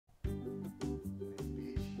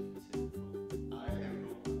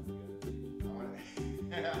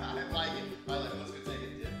I like it. Let's go take a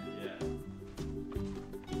dip. Yeah.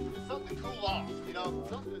 Just something to cool off, you know?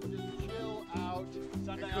 Something to just chill out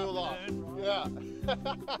Sunday and cool off. afternoon. Yeah.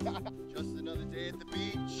 Just another day at the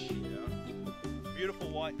beach. Yeah. Beautiful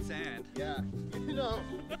white sand. Yeah. You know,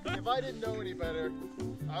 if I didn't know any better,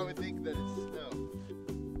 I would think that it's snow.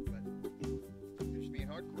 But you're just being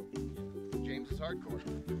hardcore. James is hardcore.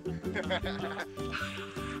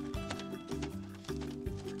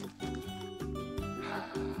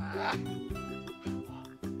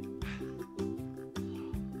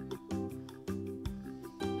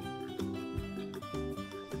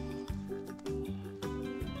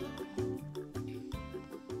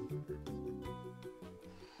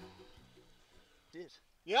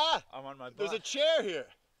 Yeah, I'm on my butt. there's a chair here.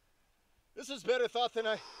 This is better thought than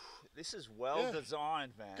I... This is well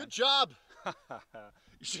designed, man. Good job. You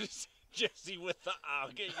should have seen Jesse with the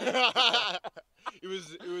argue. It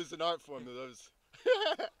was an art form. That was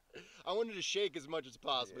I wanted to shake as much as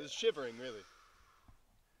possible. Yeah. It's shivering, really.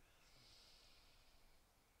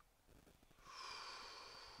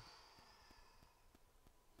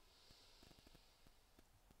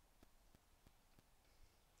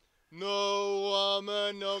 No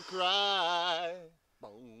woman, no cry.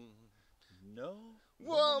 Boom. No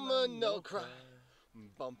Woman, no cry.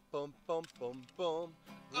 Bum, bum, bum, bum, bum.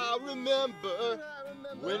 I remember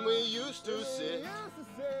when we used to sit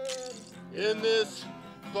in this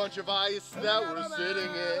bunch of ice that we're sitting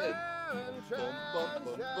in. Bum, bum,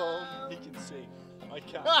 bum, bum. He can sing. I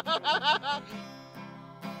can't.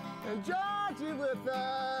 And Georgie with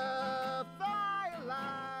the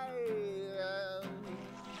firelight.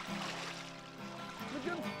 The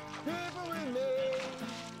good people we made.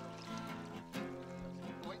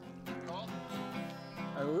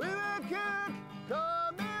 And we would cook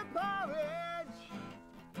cornmeal porridge,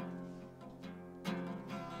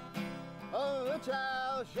 oh, which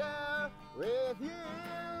I'll share with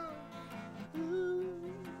you.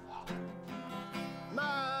 Ooh.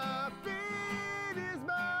 My feet is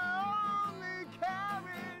my only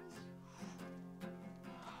carriage.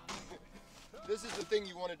 This is the thing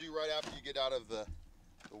you want to do right after you get out of the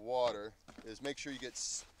water, is make sure you get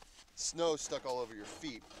snow stuck all over your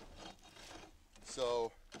feet.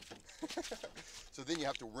 So, so then you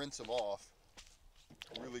have to rinse them off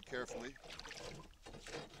really carefully.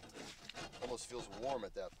 Almost feels warm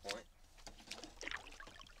at that point.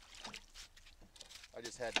 I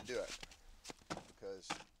just had to do it because